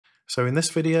So in this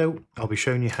video, I'll be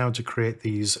showing you how to create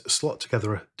these slot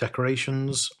together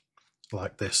decorations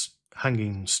like this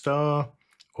hanging star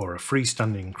or a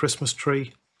freestanding Christmas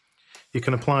tree. You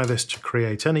can apply this to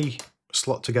create any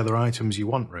slot together items you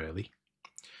want really.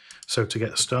 So to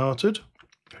get started,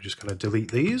 I'm just going to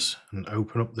delete these and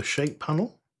open up the shape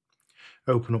panel.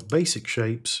 Open up basic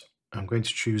shapes. I'm going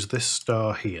to choose this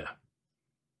star here.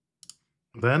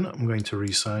 Then I'm going to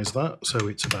resize that so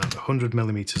it's about 100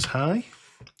 millimeters high.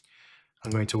 I'm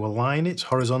going to align it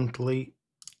horizontally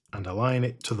and align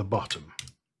it to the bottom.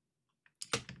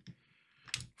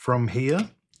 From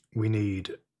here, we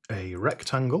need a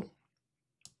rectangle.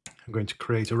 I'm going to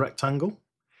create a rectangle.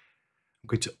 I'm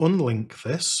going to unlink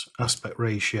this aspect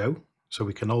ratio so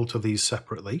we can alter these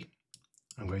separately.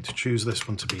 I'm going to choose this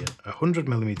one to be 100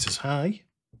 millimeters high.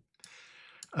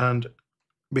 And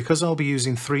because I'll be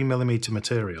using 3mm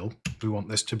material, we want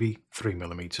this to be 3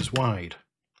 millimeters wide.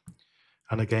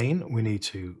 And again, we need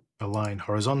to align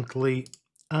horizontally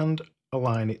and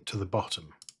align it to the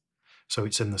bottom, so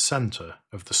it's in the center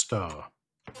of the star.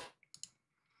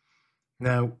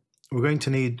 Now, we're going to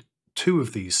need two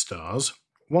of these stars,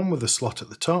 one with a slot at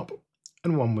the top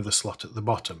and one with a slot at the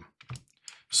bottom.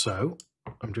 So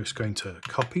I'm just going to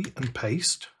copy and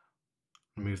paste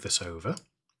and move this over.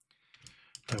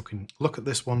 Now we can look at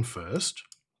this one first.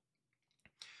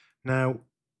 Now,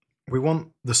 we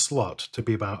want the slot to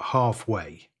be about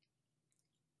halfway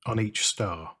on each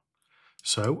star.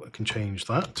 So I can change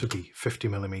that to be 50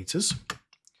 millimeters.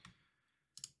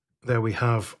 There we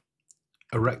have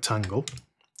a rectangle,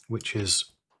 which is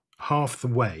half the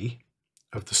way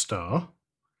of the star.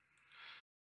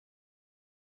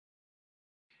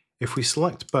 If we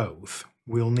select both,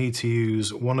 we'll need to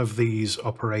use one of these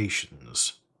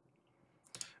operations,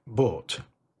 but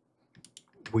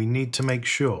we need to make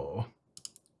sure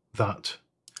that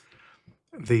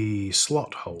the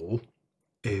slot hole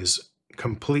is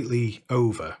completely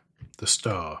over the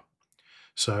star.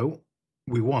 So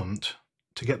we want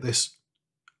to get this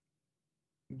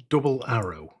double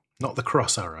arrow, not the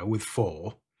cross arrow with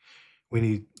 4. We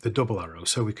need the double arrow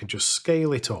so we can just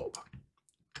scale it up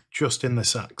just in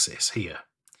this axis here,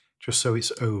 just so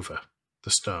it's over the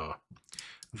star.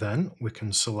 Then we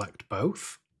can select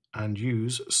both and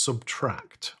use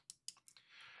subtract.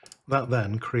 That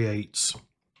then creates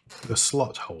the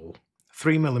slot hole,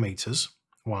 3 millimeters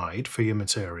wide for your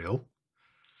material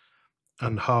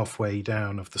and halfway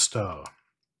down of the star.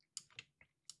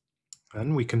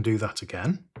 And we can do that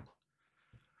again.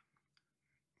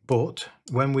 But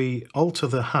when we alter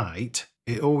the height,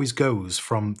 it always goes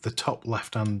from the top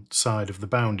left-hand side of the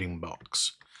bounding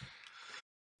box.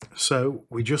 So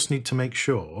we just need to make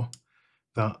sure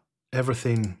that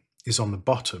everything is on the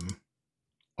bottom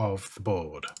of the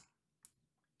board.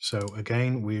 So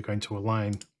again, we're going to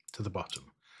align to the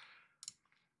bottom.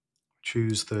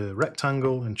 Choose the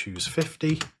rectangle and choose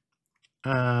 50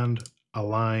 and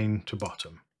align to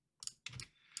bottom.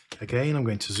 Again, I'm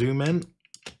going to zoom in,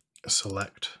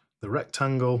 select the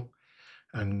rectangle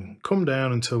and come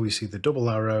down until we see the double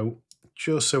arrow,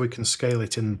 just so we can scale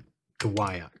it in the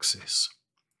y-axis.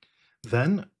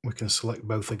 Then we can select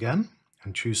both again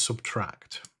and choose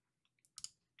subtract.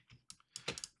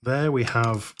 There we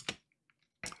have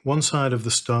one side of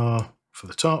the star for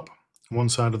the top, one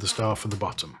side of the star for the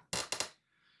bottom.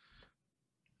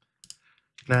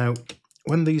 Now,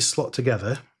 when these slot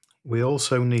together, we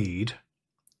also need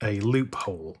a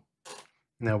loophole.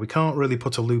 Now, we can't really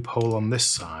put a loophole on this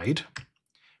side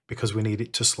because we need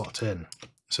it to slot in.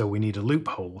 So we need a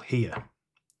loophole here.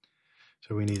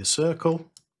 So we need a circle,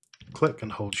 click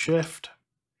and hold shift,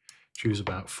 choose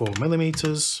about 4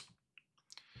 millimeters.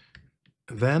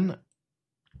 Then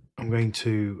I'm going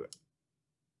to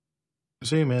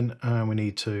zoom in and we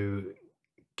need to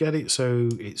get it so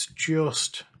it's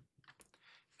just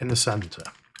in the center.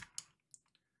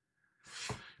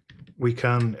 We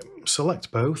can select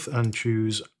both and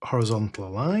choose horizontal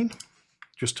align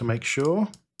just to make sure.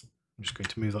 I'm just going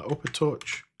to move that up a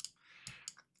touch.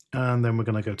 And then we're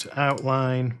going to go to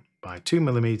outline by 2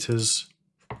 millimeters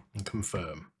and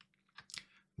confirm.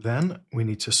 Then we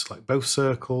need to select both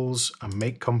circles and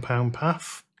make compound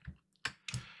path.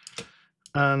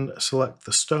 And select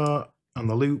the star and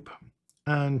the loop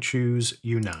and choose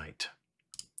unite.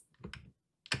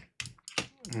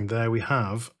 And there we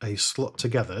have a slot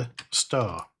together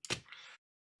star.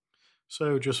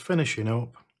 So just finishing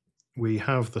up, we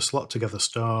have the slot together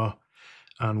star,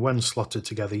 and when slotted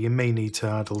together you may need to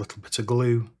add a little bit of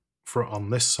glue on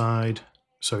this side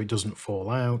so it doesn't fall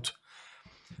out.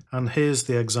 And here's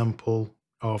the example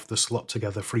of the slot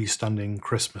together freestanding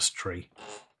Christmas tree.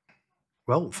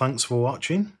 Well, thanks for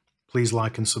watching. Please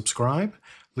like and subscribe.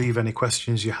 Leave any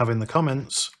questions you have in the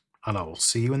comments, and I will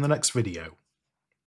see you in the next video.